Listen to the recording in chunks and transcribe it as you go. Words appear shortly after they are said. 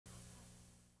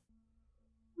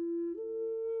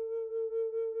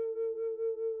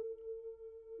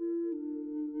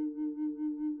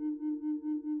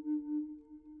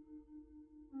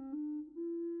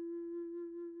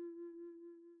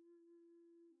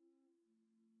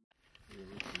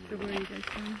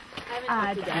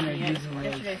I know usually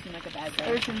Yesterday seemed like a bad day.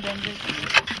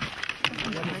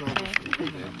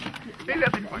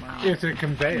 It's a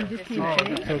conveyor.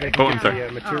 So they can get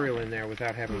the material in there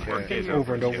without having to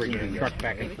over and over again truck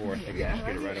back and forth. They can just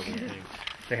get it right over the thing.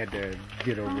 They had to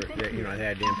get over it, you know, they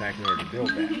had to impact in order to build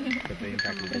that. But they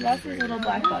impacted it. That's those little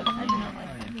black bugs. I do not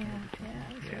like them.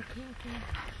 Yeah.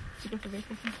 Did you go for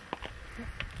vacation?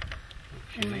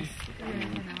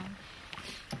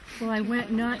 Well, I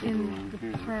went not in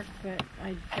the park, but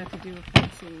I got to do a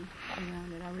fencing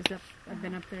around it. I've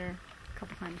been up there a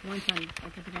couple times. One time I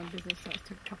got to go on business, so it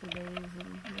took a couple of days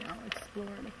and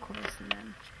explored, of course, and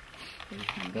then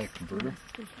that converter?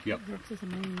 Yep. This is a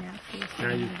main map.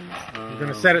 Now you're going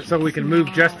to set it so we can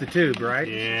move just the tube, right?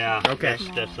 Yeah. Okay.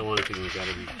 That's the one thing we've got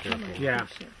to be careful. Yeah.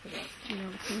 You know,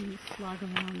 so you slog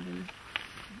around and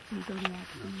go down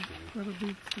little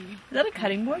beats. Is that a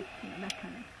cutting board? Yeah, that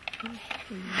kind of.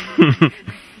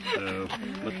 So,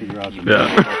 look at your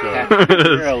Yeah.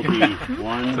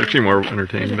 It's actually more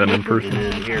entertaining than in person.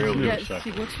 And here will be a She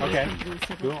second. works for Okay.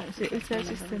 cool. It says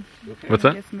just to What's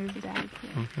that? just move it out.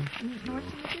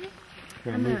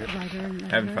 I'm a writer and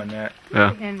Having fun that.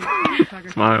 Yeah. and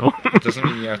photographer. Smile. Doesn't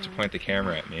mean you have to point the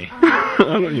camera at me. I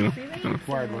don't, you know.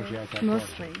 Required once you have that.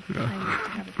 Mostly, I used to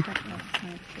have a technical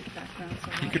scientific background. So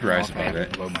You could rise above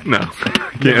it. No. Not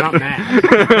Can't. mad.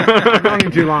 I'm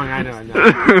going too long, I know.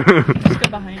 Just go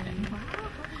behind it.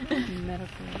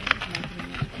 medical,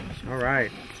 All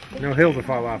right. No hill to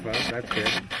fall off of. That's good.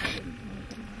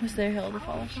 Was there a hill to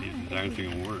follow? See if the darn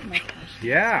thing will work.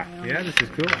 Yeah. Yeah, this is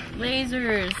cool.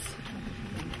 Lasers.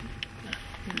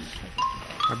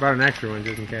 I brought an extra one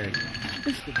just in case.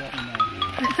 It's a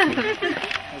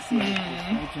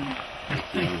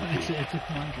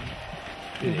conundrum.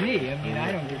 To me, I mean,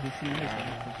 I don't get to see this.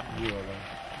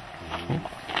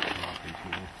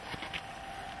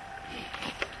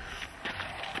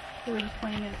 We're just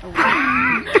playing it.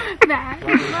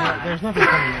 There's nothing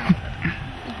coming out.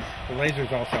 The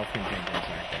laser's all self-contained like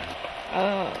that.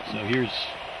 Oh. So here's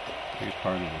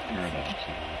part of the paradox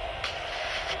that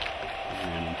we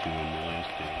ran into in the last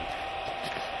day.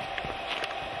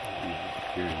 Yeah,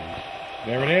 here it is.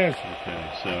 There it is. Okay,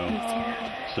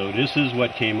 so this is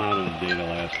what came out of the data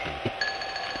last time.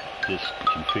 This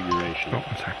configuration. Oh,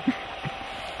 I'm sorry.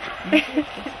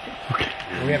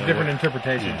 We have different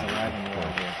interpretations alive in the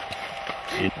world here.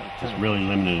 It's really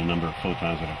limited the number of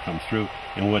photons that have come through.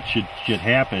 And what should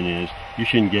happen is you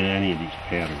shouldn't get any of these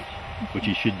patterns. What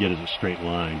you should get is a straight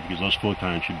line, because those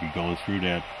photons should be going through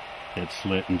that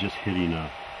slit and just hitting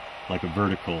like a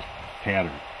vertical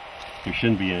pattern. There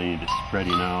shouldn't be any of this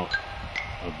spreading out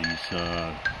of these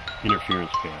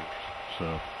interference patterns.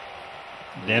 So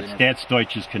that's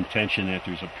Deutsch's contention that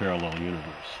there's a parallel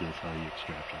universe. That's how he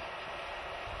extracts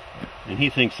it. And he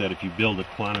thinks that if you build a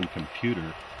quantum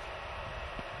computer,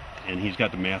 and he's got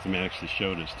the mathematics to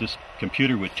show this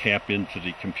computer would tap into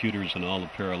the computers in all the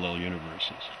parallel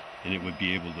universes, and it would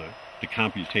be able to, the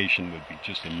computation would be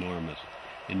just enormous.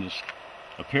 And this,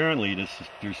 apparently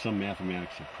there's some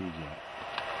mathematics that proves that.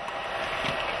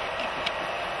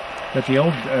 But the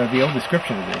old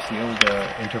description of this, the old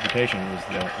interpretation was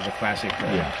the classic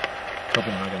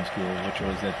Copenhagen school, which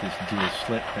was that this dual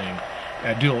slit thing,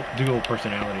 dual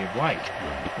personality of light.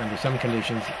 Under some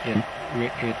conditions, it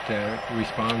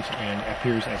responds and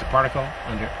appears as a particle.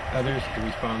 Under others, it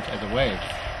responds as a wave.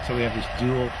 So we have this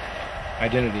dual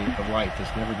identity of light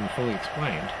that's never been fully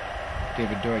explained.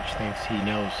 David Deutsch thinks he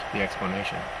knows the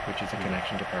explanation, which is a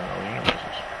connection to parallel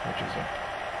universes, which is a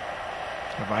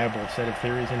viable set of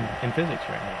theories in physics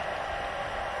right now.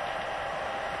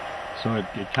 So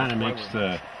it kind of makes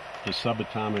the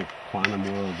subatomic quantum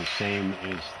world the same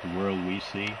as the world we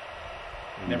see.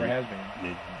 Never has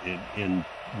been. And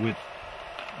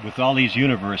with all these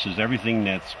universes, everything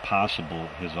that's possible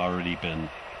has already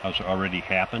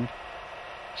happened.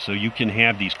 So you can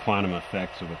have these quantum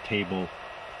effects of a table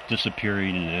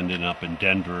disappearing and ending up in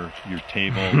Denver. Your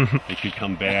table, it could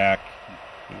come back.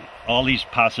 All these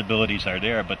possibilities are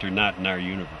there, but they're not in our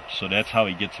universe. So that's how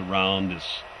he gets around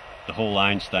the whole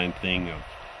Einstein thing of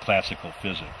classical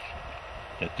physics.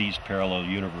 That these parallel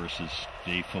universes,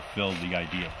 they fulfill the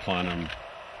idea of quantum,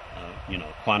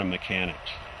 quantum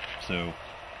mechanics. So,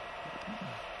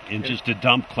 and just to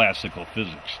dump classical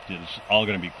physics, it's all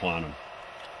going to be quantum.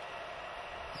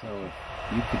 So if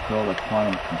you could build a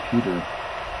quantum computer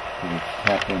that would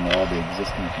tap into all the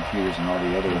existing computers and all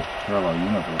the other parallel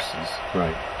universes,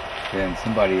 right? Then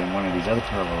somebody in one of these other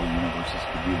parallel universes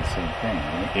could do the same thing,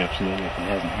 right? Absolutely. It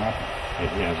hasn't happened. It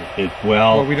hasn't.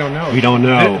 Well, we don't know. We don't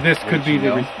know. This could be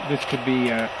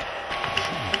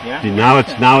See,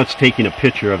 now it's taking a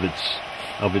picture of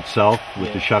itself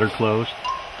with the shutter closed.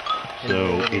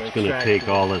 So it's going to take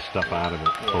all this stuff out of it,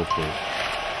 hopefully.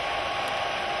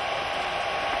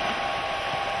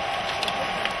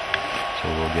 So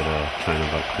we'll get a kind of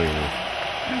a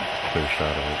clear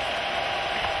shot of it.